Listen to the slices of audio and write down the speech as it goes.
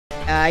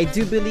I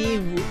do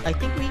believe. I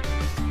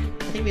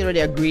think we already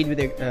agreed with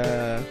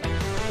the.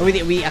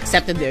 We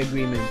accepted the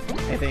agreement.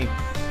 I think.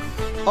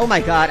 Oh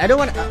my god! I don't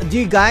want. Do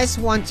you guys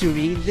want to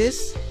read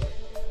this?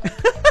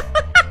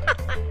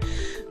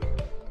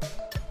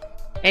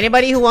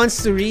 Anybody who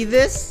wants to read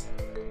this?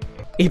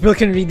 April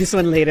can read this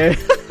one later.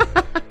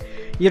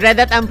 You read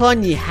that,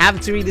 Ampon? You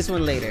have to read this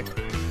one later.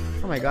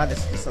 Oh my god,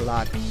 that's a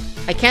lot.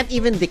 I can't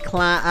even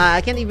decline.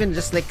 I can't even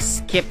just like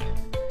skip.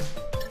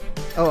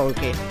 Oh,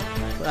 okay.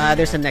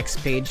 There's a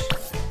next page.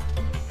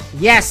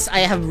 Yes, I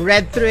have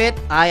read through it.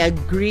 I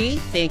agree.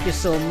 Thank you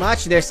so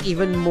much. There's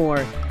even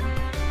more.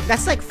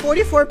 That's like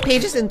 44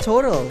 pages in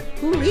total.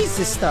 Who reads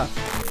this stuff?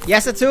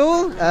 Yes,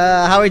 Atul.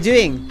 How are we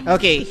doing?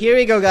 Okay, here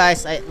we go,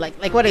 guys.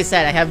 Like what I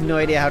said, I have no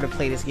idea how to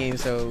play this game,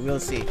 so we'll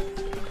see.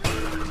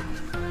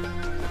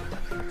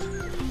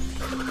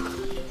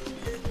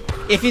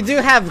 If you do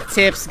have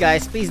tips,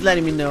 guys, please let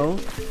me know.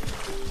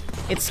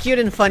 It's cute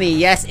and funny.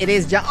 Yes, it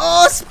is.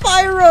 Oh,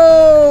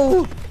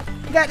 Spyro!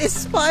 That is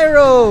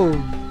Spyro!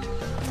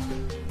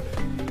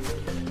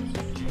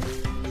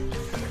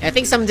 I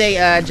think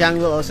someday Jang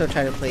will also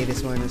try to play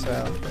this one as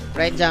well.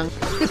 Right, Jang?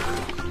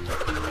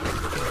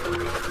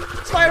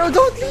 Spyro,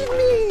 don't leave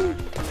me!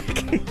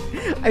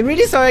 I'm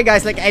really sorry,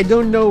 guys. Like, I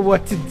don't know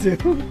what to do.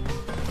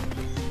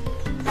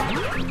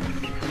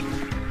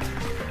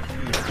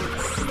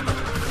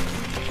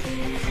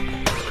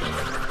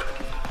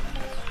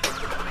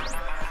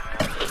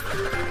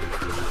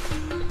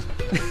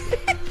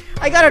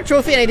 I got a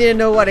trophy and I didn't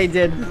know what I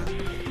did.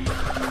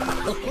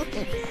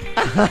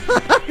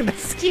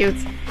 That's cute.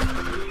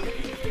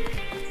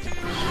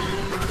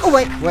 Oh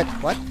wait, what?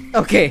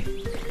 Okay.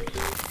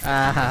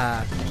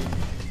 I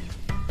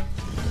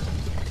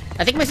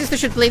think my sister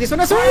should play this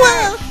one as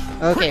well.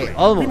 Okay,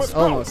 almost.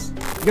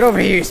 Get over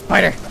here, you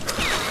spider.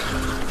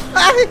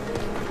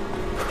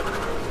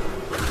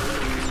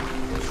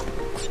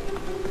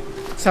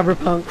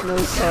 Cyberpunk, no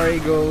sorry,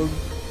 Gold.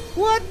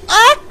 What?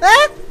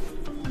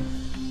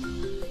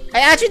 I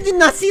actually did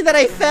not see that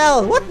I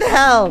fell. What the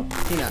hell?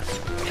 Tina.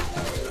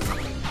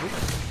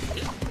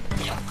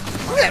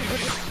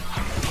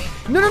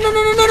 No!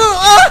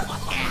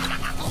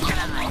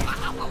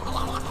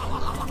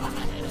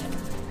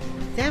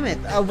 Damn it!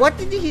 What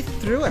did he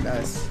throw at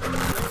us?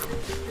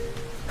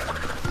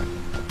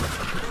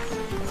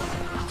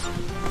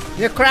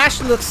 The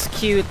Crash looks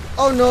cute.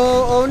 Oh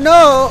no! Oh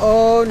no!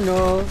 Oh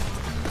no!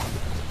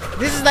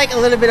 This is like a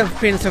little bit of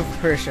Prince of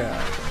Persia.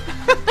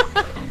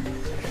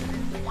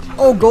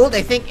 Oh, Gold,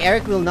 I think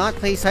Eric will not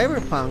play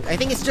Cyberpunk. I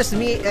think it's just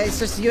me, it's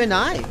just you and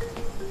I.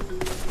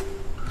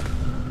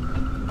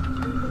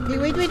 Hey,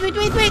 wait!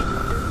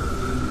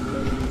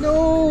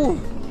 No!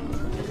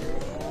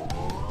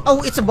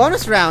 Oh, it's a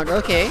bonus round,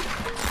 okay.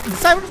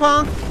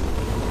 Cyberpunk!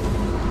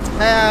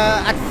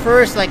 At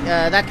first, like,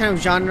 that kind of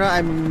genre,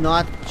 I'm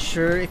not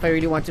sure if I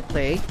really want to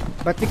play.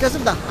 But because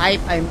of the hype,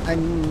 I'm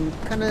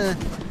kinda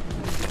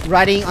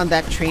riding on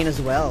that train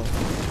as well.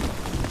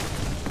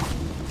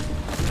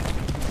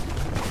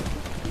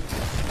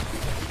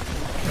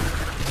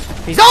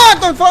 He's on!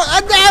 Don't fall!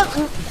 I'm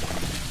down!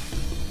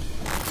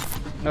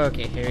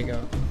 Okay, here we go.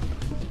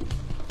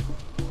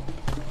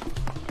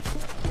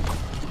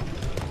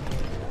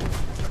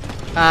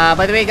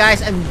 By the way,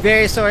 guys, I'm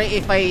very sorry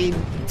if I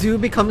do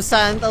become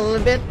silent a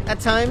little bit at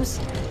times.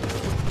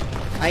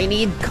 I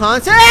need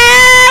concentration!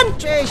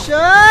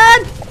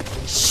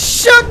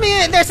 Shoot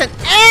me! There's an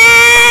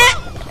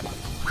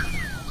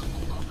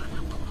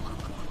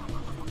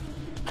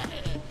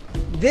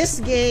This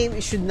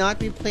game should not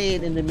be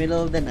played in the middle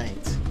of the night.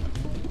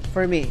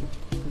 For me,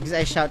 because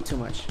I shout too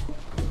much.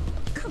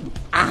 Come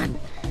on!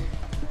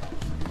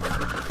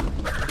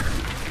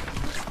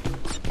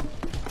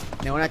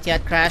 No, not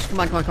yet, Crash.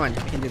 Come on. I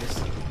can do this.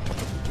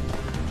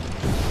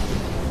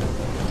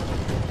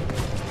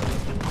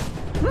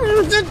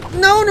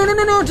 No!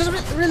 Just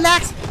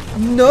relax.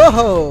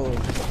 No!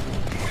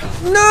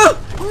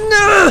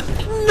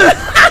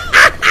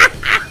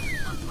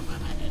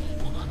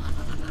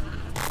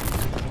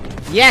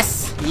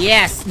 Yes!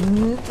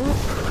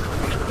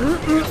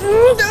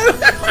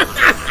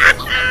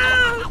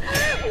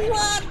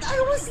 What?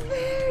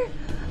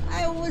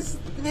 I was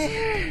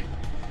there.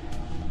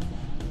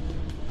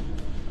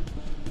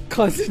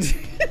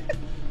 Concentrate.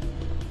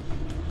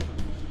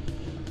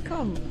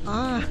 Come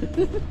on.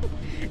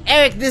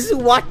 Eric, this is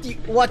what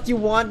you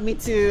want me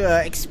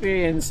to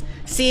experience.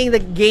 Seeing the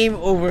game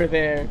over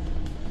there.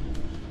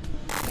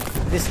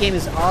 This game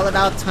is all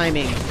about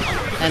timing.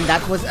 And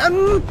that was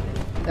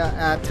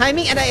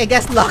timing and I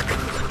guess luck.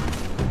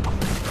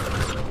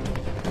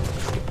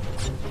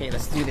 Okay,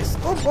 let's do this.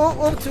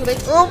 Oh, too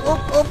late.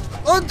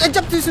 Oh, I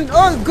jumped too soon.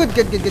 Oh, good.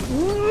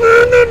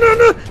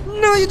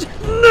 No,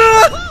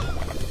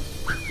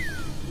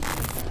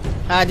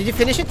 did you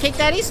finish it, Cake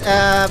Daddies?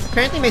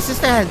 Apparently my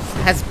sister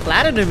has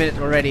platinum in it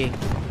already.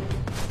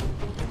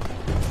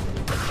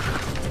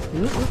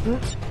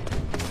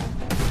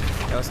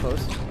 That was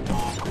close.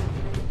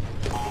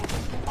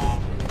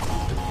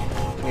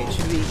 Wait,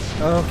 should we?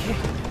 Okay.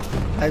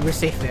 We're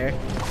safe there.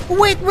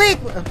 Wait!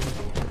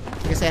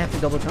 guess I have to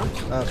double jump.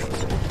 Okay.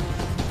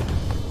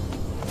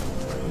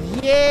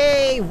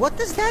 Yay! What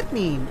does that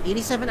mean?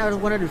 87 out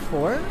of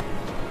 104?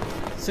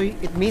 So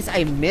it means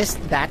I missed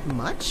that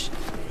much?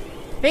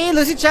 Hey,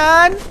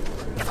 Lucy-chan!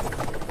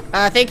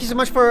 Thank you so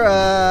much for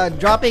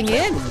dropping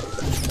in.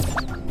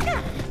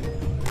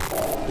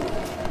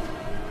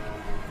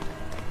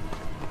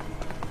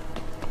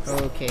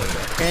 Okay,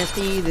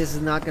 apparently this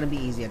is not gonna be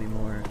easy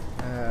anymore.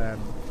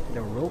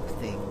 The rope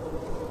thing.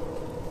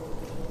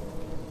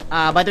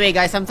 By the way,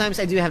 guys, sometimes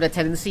I do have the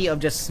tendency of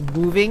just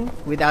moving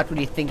without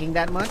really thinking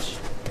that much.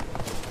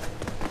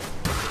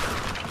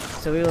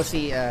 So we will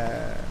see.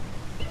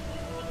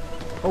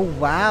 Oh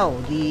wow,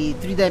 the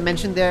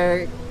 3-dimension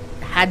there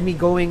had me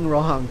going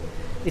wrong.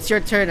 It's your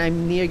turn.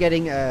 I'm near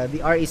getting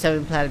the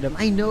RE7 Platinum.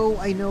 I know.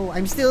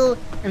 I'm still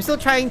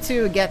trying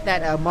to get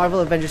that Marvel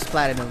Avengers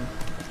Platinum.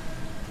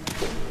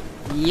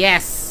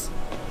 Yes.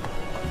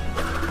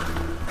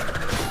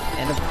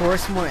 And of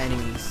course, more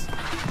enemies.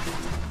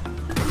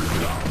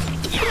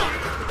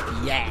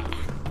 Yeah.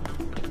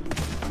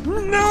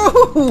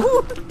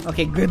 No.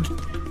 Okay, good.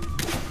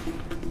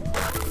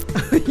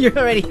 You're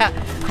already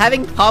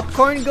having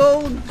popcorn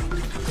gold?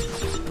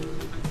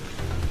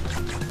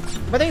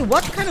 By the way,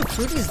 what kind of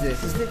fruit is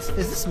this? Is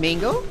this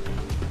mango?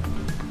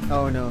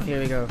 Oh no, here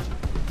we go.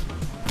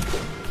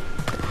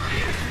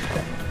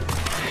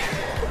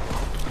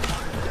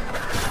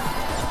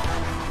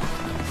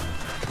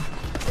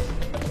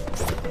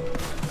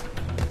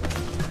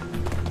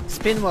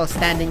 Spin while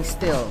standing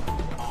still.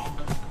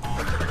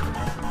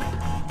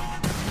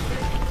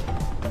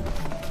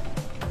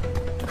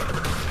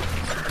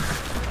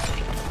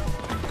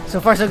 So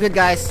far so good,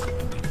 guys.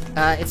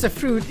 It's a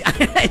fruit.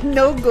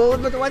 No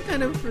gold, but what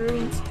kind of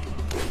fruit?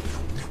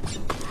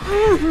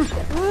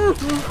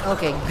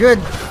 Okay, good.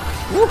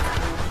 Woo,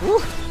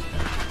 woo.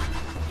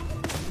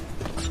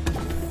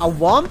 A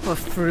womp of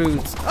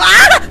fruits.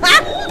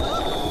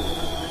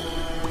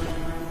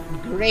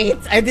 Great,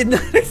 I did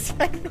not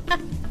expect that.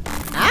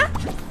 Huh?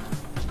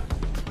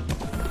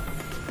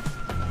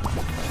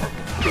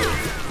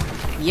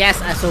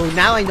 Yes, so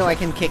now I know I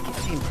can kick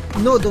him.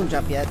 No, don't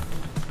jump yet.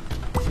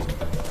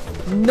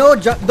 No,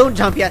 don't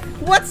jump yet.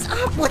 What's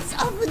up? What's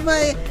up with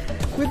my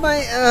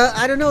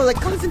I don't know, like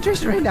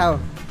concentration right now.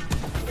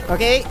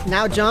 Okay,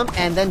 now jump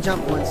and then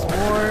jump once more.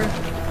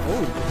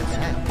 Oh, look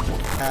at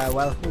that.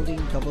 While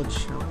holding double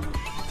jump.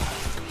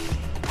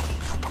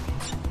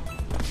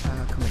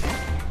 Come on.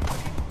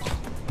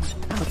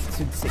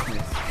 Altitude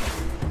sickness.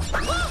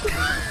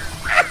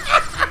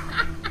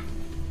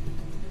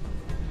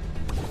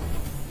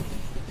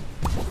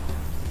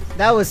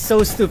 That was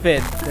so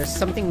stupid. There's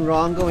something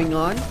wrong going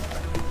on.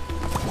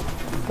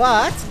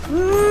 But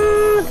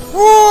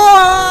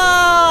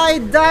I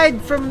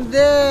died from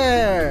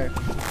there.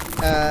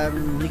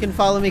 You can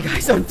follow me,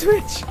 guys, on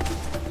Twitch.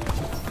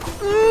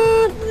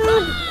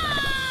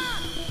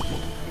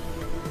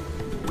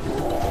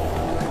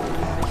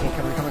 Okay,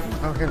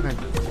 come on.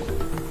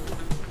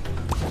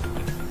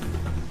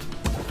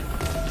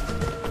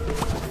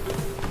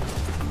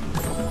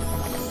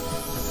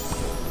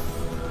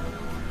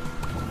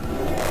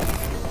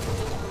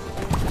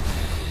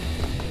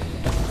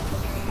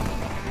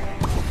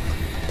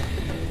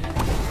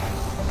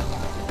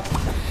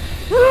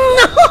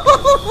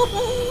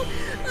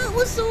 That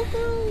was so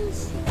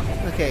close.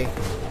 Okay,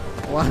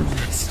 one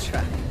last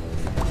try.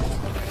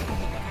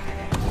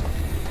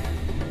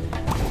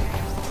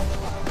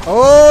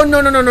 Oh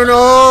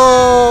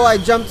no! I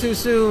jumped too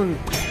soon.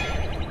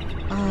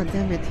 Ah,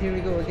 damn it! Here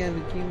we go again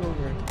with game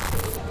over.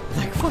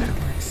 Like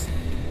fireworks.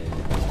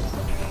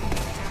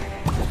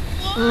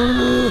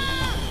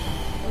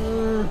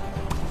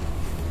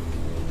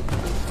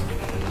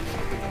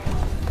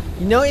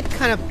 You know, it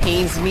kind of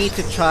pains me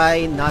to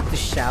try not to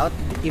shout,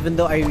 even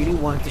though I really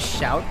want to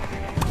shout.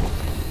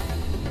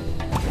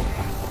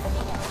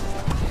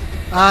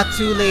 Ah,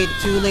 too late.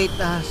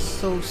 Ah,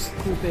 so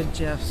stupid,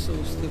 Jeff, so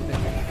stupid.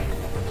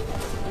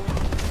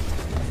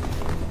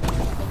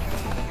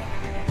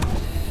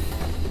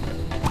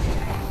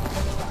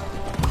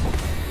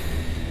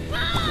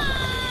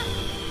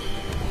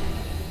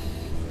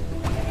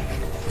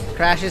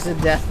 Crash is a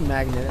death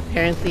magnet.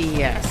 Apparently,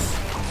 yes.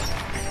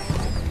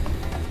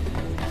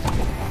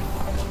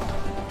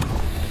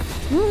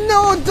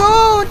 No,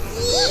 don't!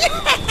 Yeah!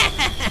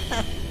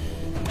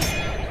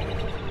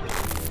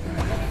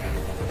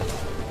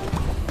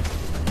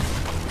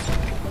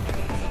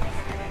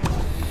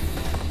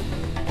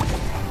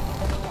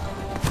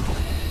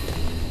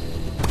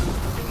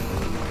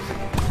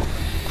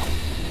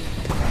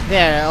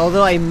 There,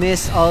 although I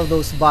miss all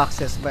those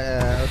boxes, but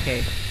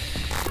okay.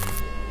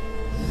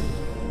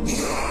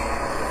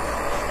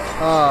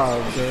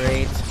 Oh,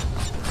 great.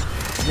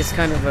 This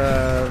kind of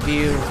a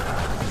view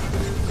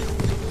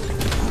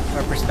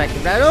or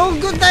perspective. Oh,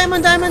 good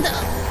diamond!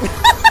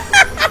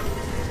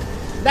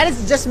 That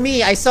is just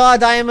me. I saw a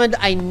diamond.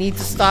 I need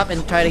to stop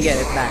and try to get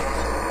it back.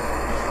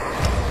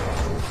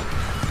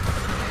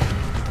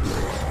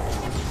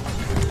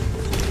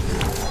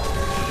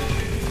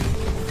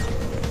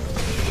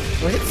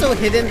 Was it so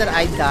hidden that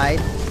I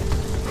died?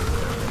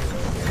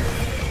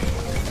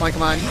 Come on,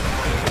 come on.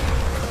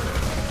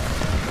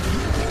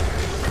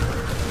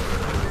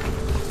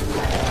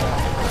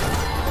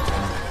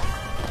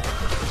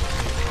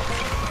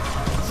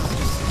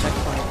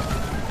 Checkpoint.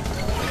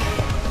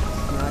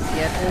 Not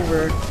yet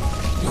over.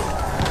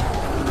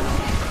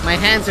 My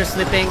hands are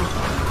slipping.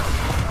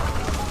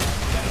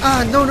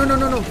 Ah, no, no, no,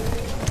 no, no.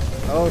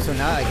 Oh, so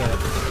now I get it.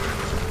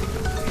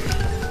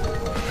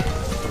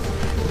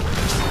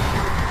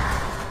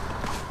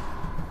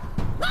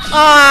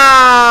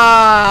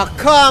 Ah,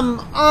 come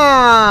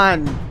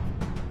on!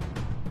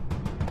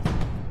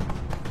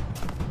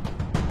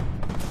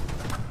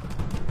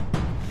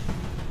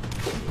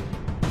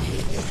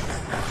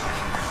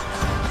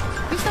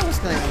 At least that was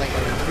kind of like a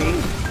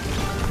thing.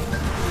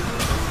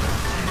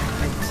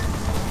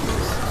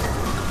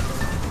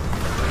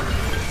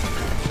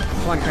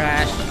 Come on,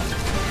 Crash.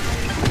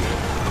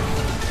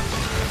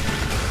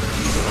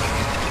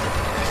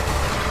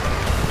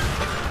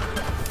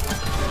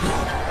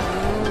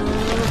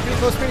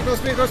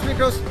 Pretty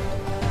close.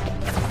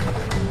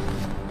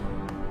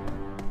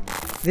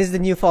 This is the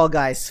new Fall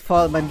Guys,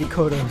 Fall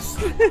Bandicootos.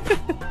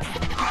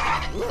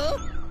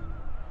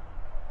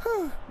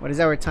 What is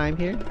our time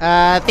here?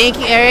 Thank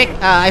you, Eric.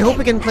 I hope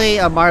we can play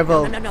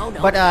Marvel,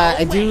 but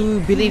I do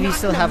believe you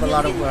still have a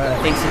lot of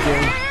things to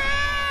do.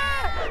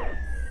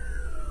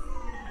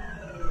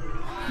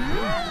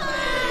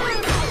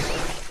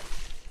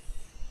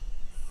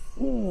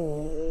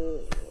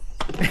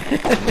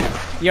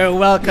 You're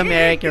welcome,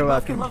 Eric. You're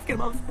welcome. Get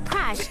him off.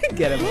 Crash.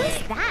 Get him. Who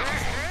is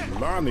that?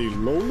 Lonnie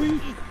Lowly?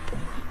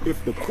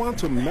 If the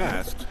quantum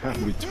masks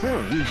have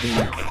returned,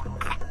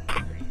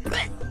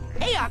 then...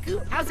 Hey, Aku.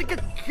 How's it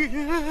going?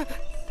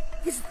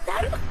 Is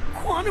that a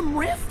quantum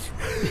rift?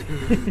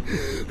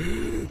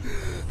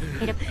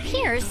 It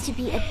appears to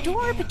be a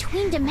door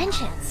between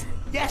dimensions.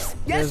 Yes.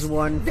 There's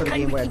one for the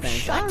Game Boy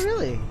Advance. Oh,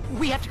 really?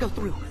 We have to go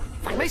through.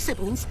 Find my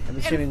siblings. I've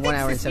been streaming 1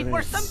 hour and 7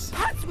 minutes. Some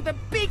putz with a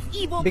big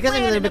evil because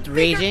I'm a little bit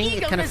raging,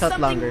 it kind of felt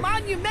longer.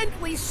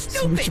 Monumentally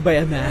stupid. Switch by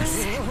a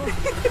mask.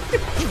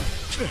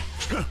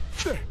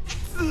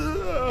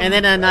 And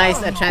then a nice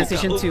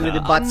transition to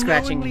the butt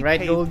scratching, right,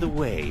 Gold? The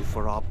way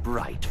for our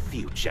bright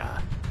future.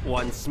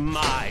 Once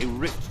my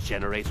rift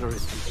generator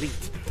is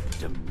complete,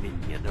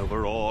 dominion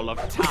over all of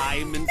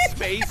time and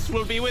space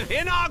will be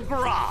within our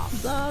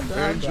grasp.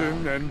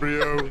 Engine,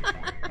 embryo,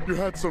 you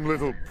had some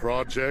little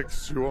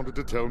projects you wanted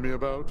to tell me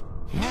about?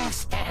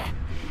 Master,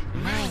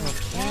 my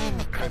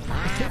mechanical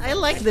mind. I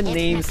like the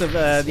names of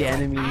the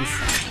enemies.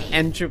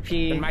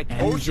 Entropy,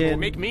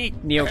 Engine,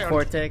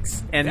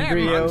 Neocortex,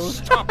 Embryo.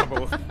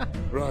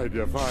 Right,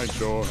 yeah, fine,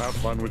 Joe. Have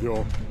fun with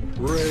your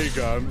ray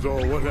guns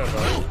or whatever.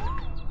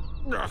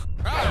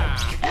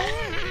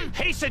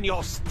 Hasten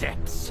your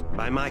steps.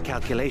 By my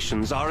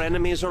calculations, our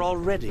enemies are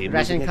already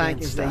Ratchet and moving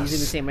Clank is against using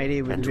the us, same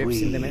idea with and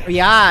rips in them. we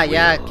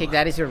Yeah, Kick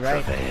Daddies, you're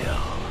right. prevail.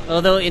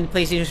 Although in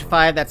PlayStation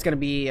 5, that's gonna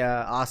be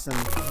awesome.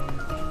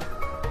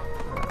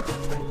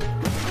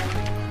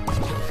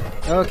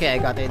 Okay, I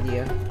got the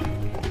idea.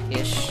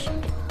 Ish.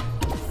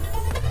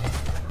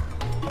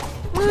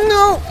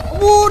 No!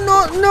 Oh,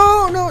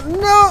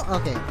 no!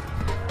 Okay.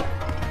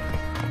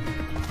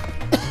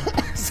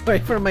 Sorry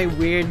for my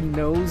weird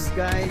nose,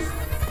 guys.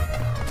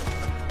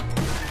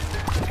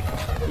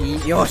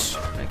 Yosh!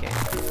 Okay.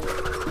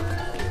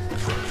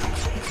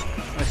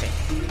 Okay.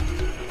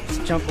 Let's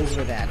jump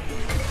over that.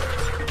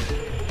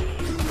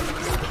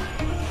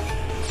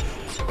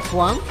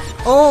 Swung?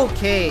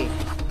 Okay.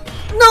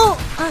 No!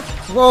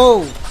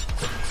 Whoa!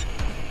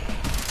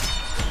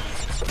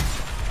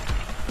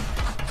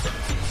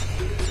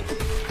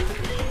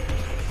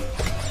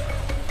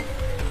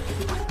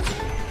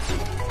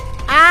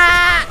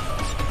 Ah!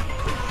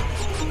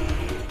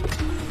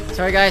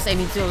 Sorry guys, I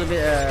need to a little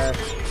bit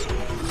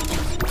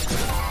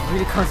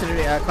really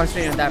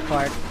concentrate on that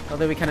part.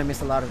 Although we kind of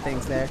missed a lot of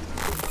things there.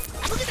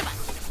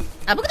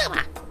 I'm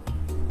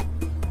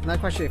not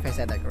quite sure if I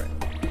said that correct.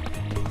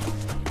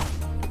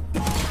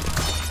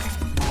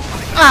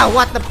 Ah,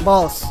 what the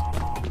balls?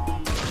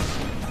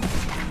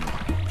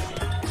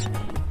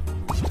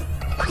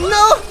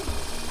 No!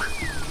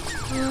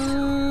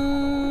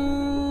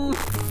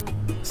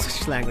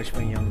 Such language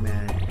for a young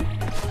man.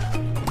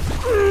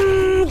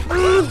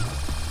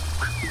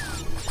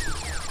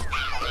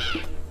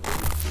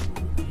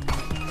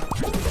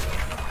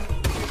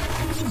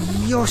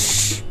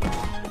 Yosh!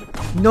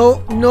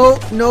 No!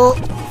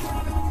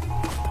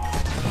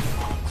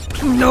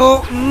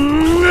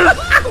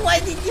 Why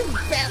did you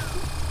fail?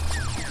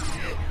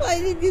 Why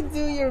did you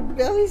do your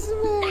belly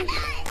smash?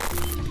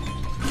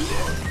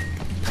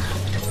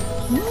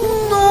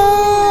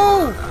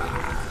 No!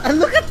 And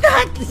look at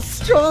that! It's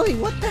trolling!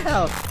 What the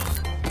hell?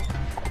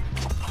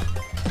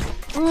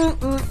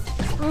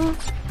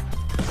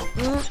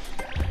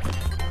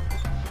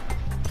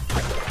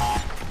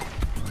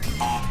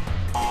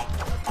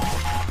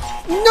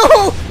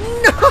 No!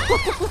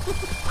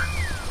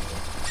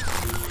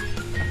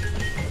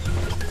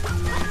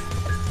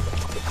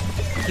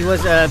 He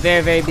was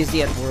very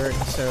busy at work,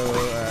 so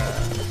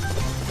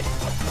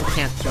he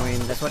can't join.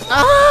 That's what.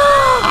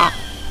 Ah!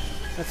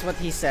 That's what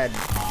he said.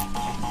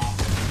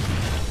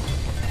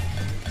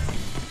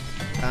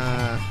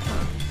 Ah!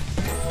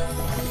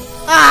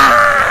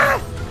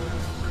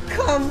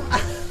 Come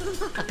on!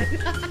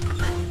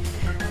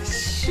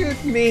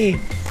 Shoot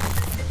me!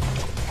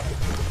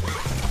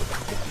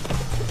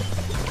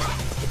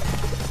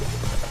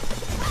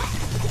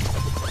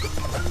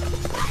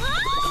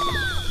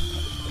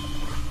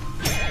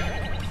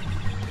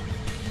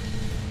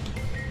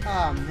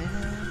 Oh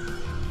man.